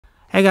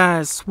Hey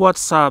guys,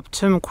 what's up?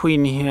 Tim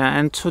Queen here,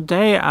 and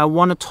today I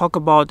want to talk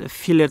about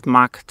affiliate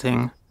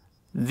marketing,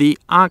 the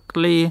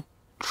ugly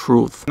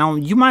truth. Now,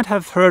 you might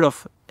have heard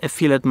of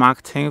affiliate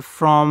marketing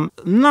from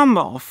a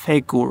number of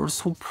fake gurus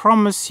who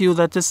promise you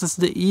that this is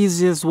the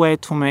easiest way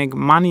to make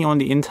money on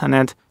the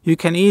internet. You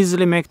can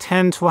easily make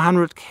 10 to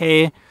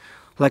 100k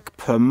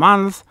per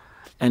month,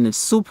 and it's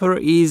super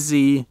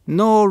easy,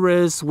 no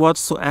risk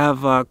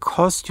whatsoever,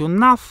 cost you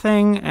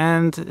nothing,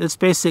 and it's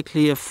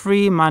basically a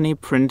free money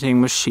printing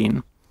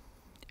machine.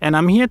 And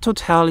I'm here to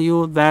tell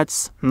you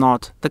that's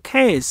not the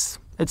case.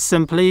 It's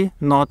simply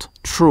not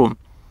true.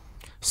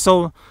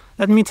 So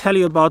let me tell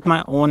you about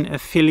my own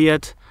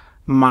affiliate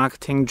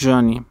marketing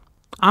journey.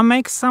 I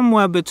make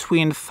somewhere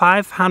between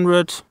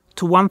 $500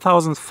 to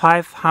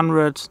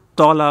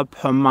 $1,500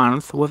 per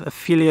month with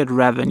affiliate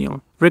revenue,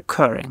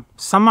 recurring.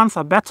 Some months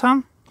are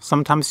better.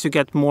 Sometimes you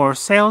get more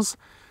sales,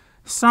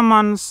 some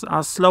months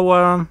are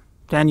slower,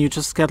 then you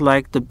just get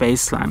the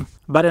baseline.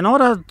 But in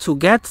order to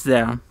get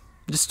there,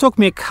 this took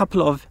me a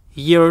couple of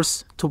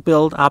years to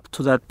build up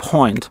to that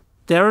point.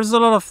 There is a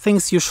lot of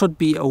things you should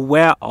be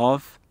aware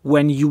of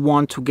when you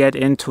want to get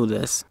into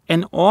this.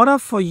 In order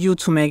for you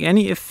to make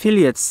any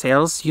affiliate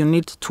sales, you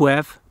need to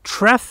have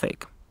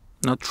traffic.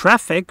 Now,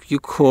 traffic you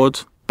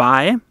could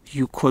buy,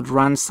 you could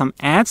run some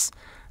ads,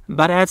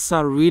 but ads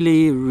are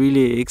really,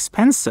 really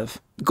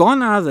expensive.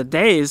 Gone are the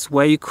days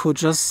where you could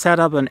just set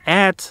up an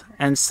ad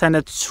and send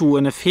it to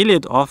an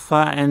affiliate offer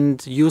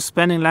and you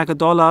spending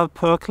 $1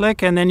 per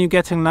click and then you're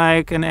getting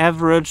an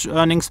average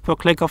earnings per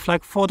click of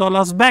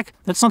 $4 back.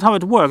 That's not how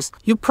it works.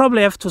 You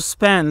probably have to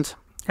spend,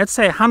 let's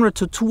say, $100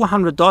 to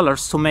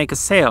 $200 to make a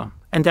sale.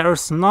 And there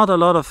is not a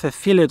lot of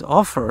affiliate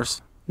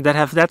offers that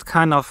have that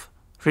kind of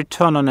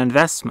return on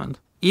investment.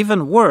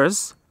 Even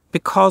worse,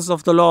 because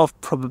of the law of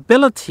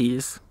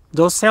probabilities,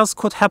 those sales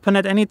could happen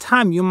at any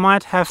time. You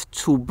might have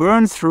to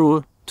burn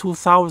through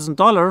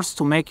 $2,000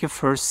 to make your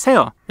first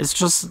sale. It's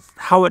just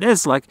how it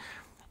is.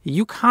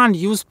 You can't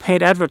use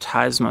paid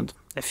advertisement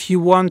if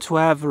you want to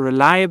have a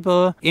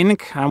reliable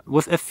income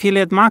with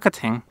affiliate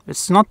marketing.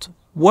 It's not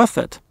worth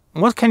it.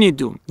 What can you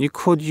do? You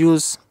could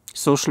use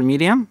social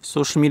media.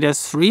 Social media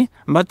is free,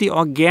 but the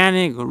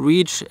organic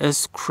reach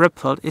is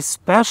crippled,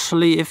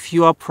 especially if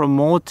you are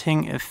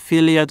promoting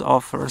affiliate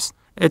offers.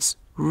 It's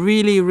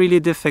really, really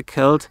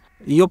difficult.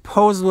 Your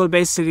post will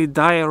basically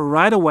die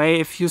right away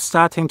if you're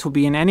starting to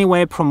be in any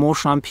way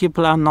promotional and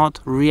people are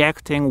not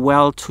reacting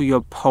well to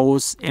your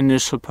post's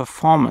initial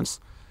performance.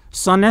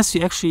 So unless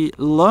you're actually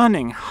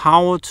learning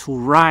how to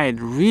write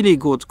really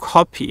good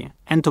copy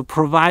and to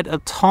provide a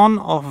ton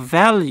of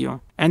value,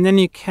 and then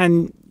you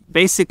can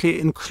basically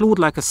include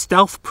a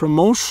stealth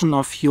promotion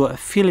of your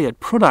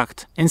affiliate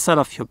product inside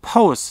of your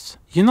post,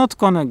 you're not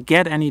gonna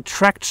get any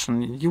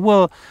traction.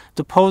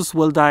 The post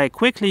will die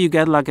quickly. You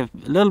get a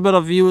little bit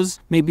of views,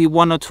 maybe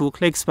 1 or 2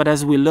 clicks, but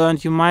as we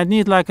learned, you might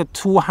need a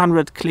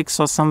 200 clicks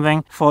or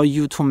something for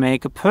you to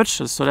make a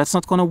purchase. So that's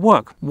not gonna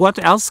work. What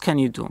else can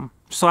you do?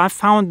 So I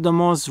found the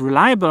most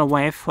reliable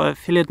way for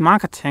affiliate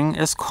marketing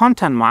is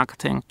content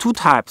marketing. 2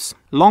 types: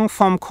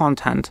 long-form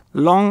content,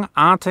 long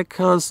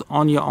articles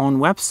on your own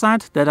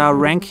website that are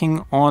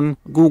ranking on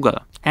Google,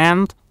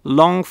 and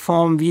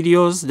long-form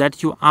videos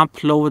that you're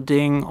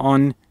uploading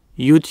on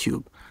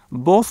YouTube.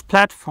 Both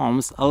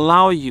platforms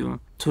allow you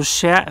to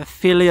share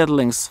affiliate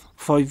links.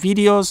 For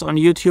videos on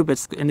YouTube,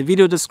 it's in the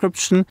video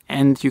description,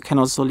 and you can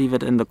also leave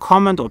it in the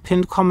comment or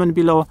pinned comment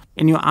below.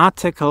 In your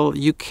article,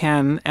 you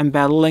can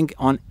embed a link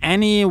on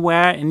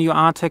anywhere in your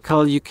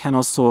article. You can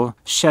also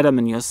share them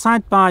in your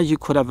sidebar. You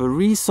could have a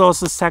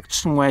resources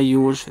section where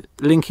you're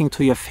linking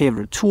to your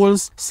favorite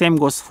tools. Same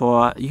goes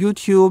for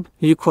YouTube.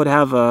 You could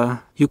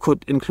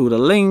include a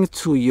link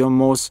to your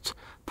most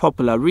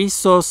popular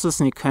resources,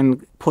 and you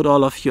can put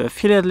all of your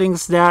affiliate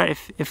links there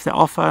if they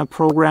offer a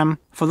program.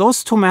 For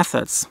those 2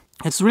 methods,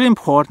 it's really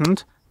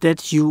important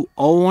that you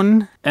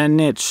own a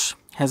niche.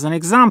 As an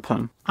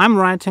example, I'm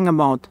writing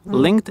about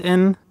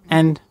LinkedIn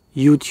and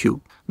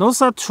YouTube.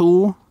 Those are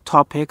 2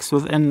 topics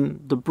within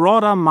the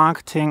broader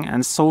marketing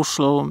and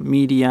social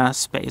media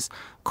space,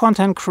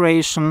 content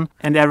creation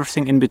and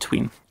everything in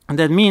between. And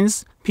that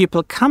means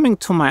people coming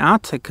to my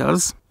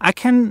articles, I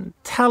can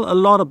tell a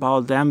lot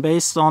about them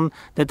based on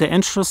that they're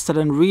interested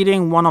in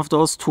reading one of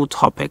those 2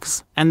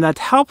 topics. And that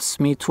helps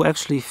me to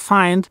actually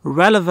find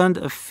relevant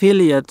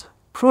affiliate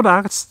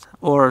products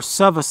or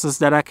services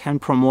that I can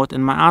promote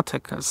in my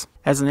articles.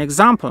 As an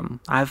example,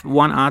 I have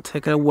one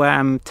article where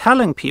I'm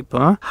telling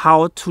people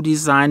how to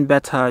design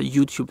better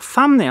YouTube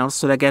thumbnails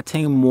so they're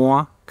getting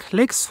more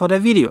clicks for their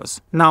videos.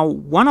 Now,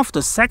 one of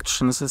the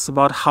sections is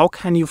about how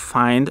can you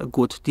find a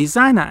good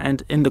designer,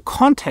 and in the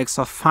context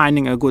of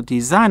finding a good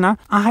designer,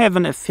 I have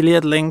an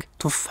affiliate link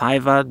to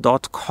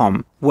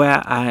Fiverr.com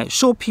where I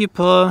show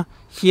people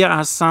here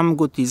are some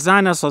good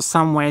designers or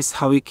some ways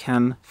how you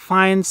can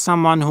find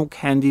someone who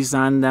can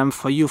design them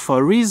for you for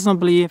a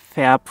reasonably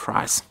fair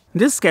price.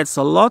 This gets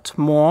a lot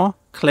more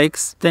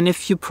clicks than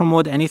if you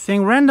promote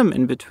anything random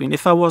in between.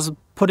 If I was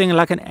putting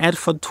like an ad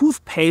for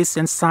toothpaste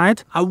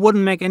inside, I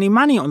wouldn't make any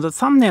money on the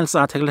thumbnails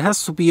article. It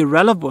has to be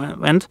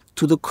relevant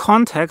to the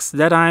context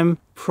that I'm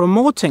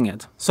promoting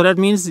it. So that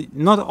means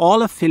not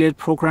all affiliate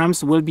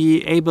programs will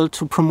be able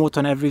to promote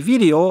on every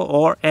video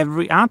or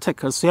every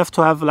article. So you have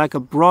to have like a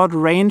broad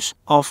range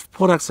of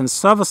products and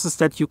services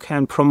that you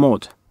can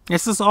promote.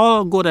 This is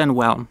all good and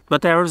well,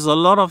 but there is a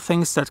lot of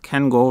things that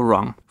can go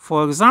wrong.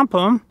 For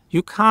example,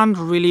 you can't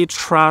really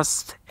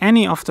trust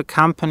any of the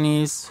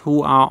companies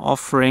who are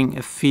offering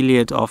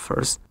affiliate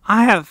offers.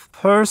 I have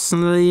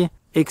personally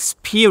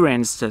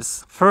experienced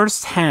this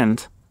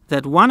firsthand,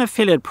 that one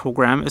affiliate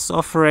program is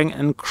offering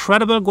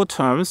incredible good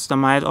terms. They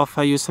might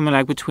offer you something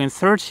like between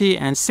 30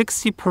 and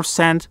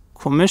 60%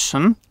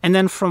 commission. And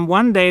then from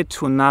one day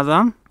to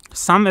another,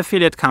 some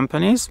affiliate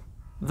companies,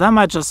 they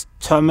might just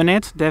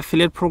terminate the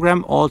affiliate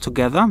program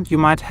altogether. You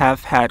might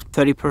have had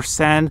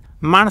 30%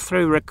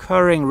 monthly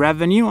recurring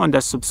revenue on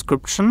their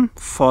subscription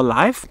for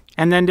life,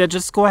 and then they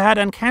just go ahead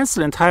and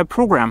cancel the entire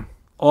program.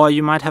 Or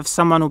you might have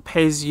someone who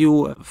pays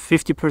you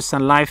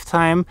 50%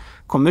 lifetime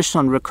commission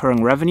on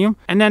recurring revenue,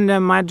 and then they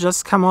might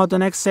just come out the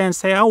next day and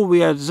say, oh,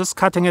 we are just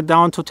cutting it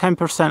down to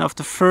 10% of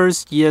the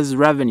first year's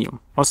revenue,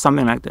 or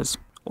something like this.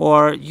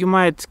 Or you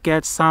might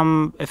get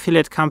some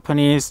affiliate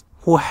companies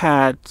who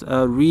had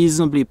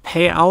reasonably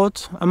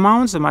payout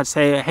amounts. They might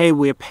say, hey,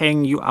 we're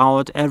paying you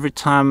out every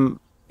time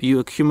you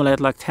accumulate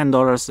like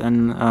 $10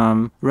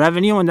 in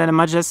revenue. And then they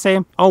might just say,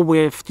 oh,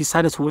 we've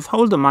decided to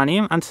withhold the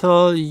money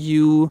until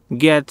you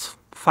get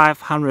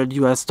 $500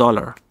 US.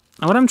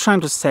 And what I'm trying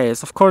to say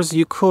is, of course,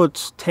 you could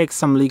take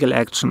some legal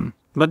action.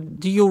 But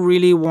do you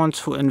really want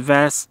to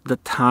invest the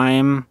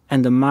time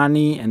and the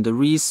money and the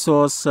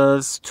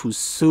resources to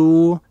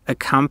sue a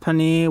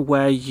company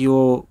where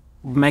you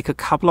make a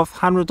couple of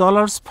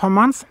 $100 per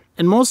month?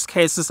 In most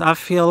cases, I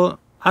feel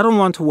I don't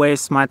want to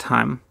waste my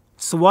time.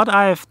 So what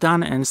I've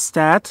done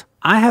instead,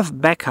 I have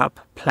backup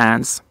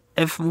plans.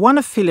 If one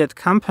affiliate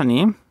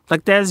company,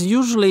 like there's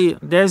usually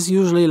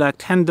like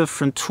 10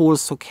 different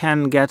tools who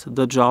can get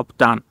the job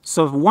done.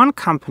 So if one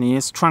company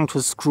is trying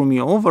to screw me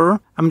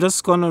over, I'm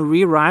just going to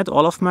rewrite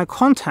all of my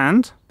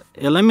content,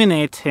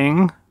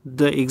 eliminating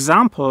the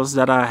examples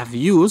that I have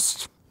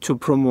used to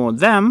promote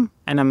them,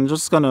 and I'm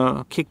just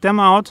gonna kick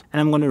them out,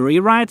 and I'm gonna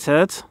rewrite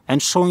it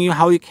and showing you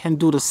how you can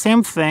do the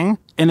same thing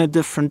in a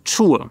different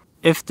tool.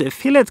 If the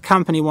affiliate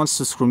company wants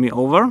to screw me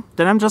over,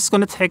 then I'm just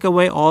gonna take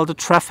away all the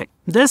traffic.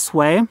 This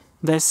way,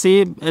 they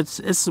see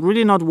it's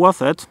really not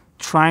worth it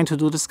trying to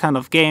do this kind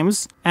of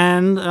games,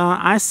 and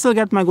I still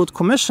get my good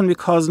commission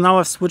because now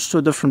I've switched to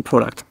a different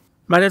product.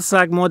 But it's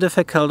like more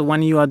difficult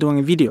when you are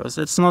doing videos.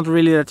 It's not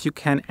really that you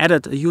can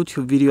edit a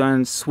YouTube video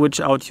and switch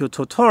out your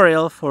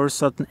tutorial for a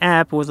certain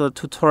app with a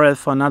tutorial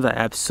for another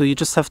app. So you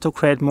just have to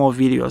create more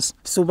videos.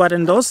 So, but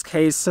in those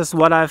cases,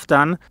 what I've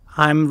done,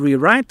 I'm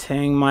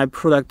rewriting my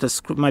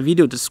my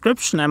video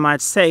description. I might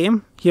say,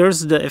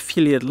 here's the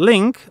affiliate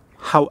link.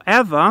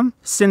 However,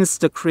 since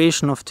the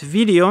creation of the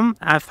video,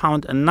 I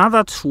found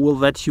another tool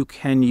that you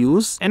can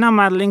use, and I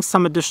might link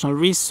some additional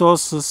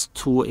resources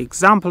to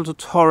example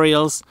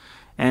tutorials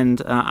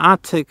and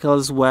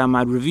articles where I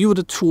might review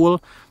the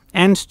tool,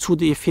 and to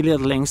the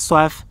affiliate links. So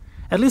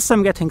at least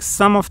I'm getting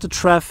some of the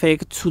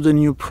traffic to the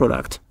new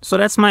product. So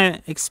that's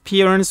my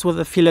experience with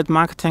affiliate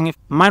marketing.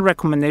 My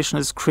recommendation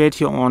is create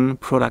your own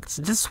products.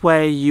 This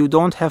way you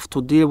don't have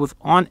to deal with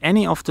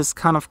any of this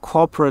kind of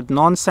corporate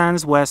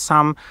nonsense where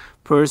some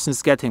person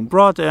is getting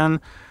brought in.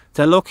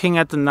 They're looking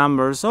at the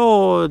numbers.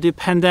 Oh, the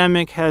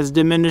pandemic has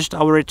diminished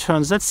our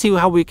returns. Let's see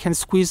how we can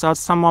squeeze out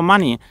some more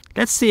money.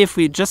 Let's see if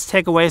we just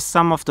take away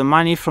some of the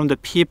money from the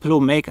people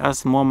who make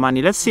us more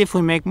money. Let's see if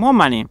we make more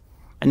money.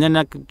 And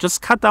then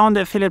just cut down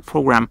the affiliate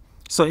program.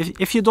 So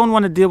if you don't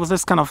want to deal with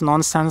this kind of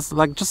nonsense,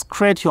 like just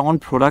create your own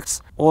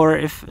products. Or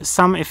if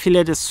some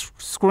affiliate is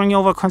screwing you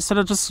over,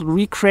 consider just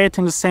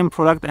recreating the same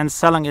product and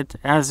selling it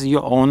as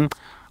your own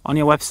on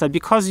your website,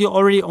 because you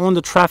already own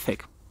the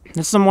traffic.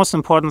 This is the most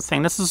important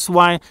thing. This is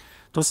why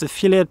those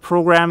affiliate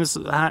programs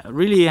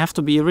really have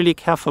to be really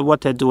careful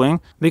what they're doing.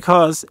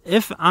 Because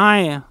if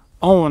I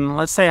own,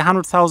 let's say,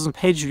 100,000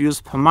 page views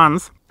per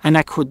month, and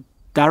I could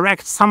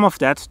direct some of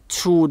that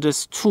to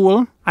this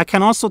tool, I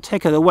can also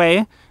take it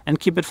away and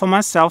keep it for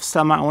myself,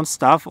 sell my own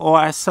stuff, or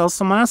I sell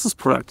someone else's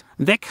product.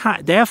 They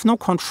have no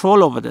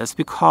control over this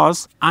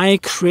because I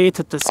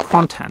created this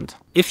content.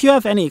 If you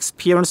have any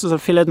experience with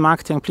affiliate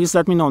marketing, please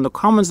let me know in the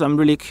comments. I'm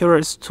really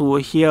curious to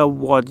hear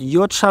what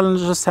your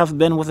challenges have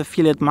been with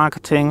affiliate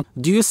marketing.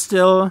 Do you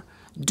still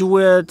do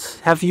it?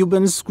 Have you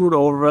been screwed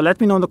over? Let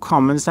me know in the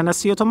comments, and I'll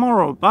see you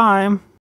tomorrow. Bye.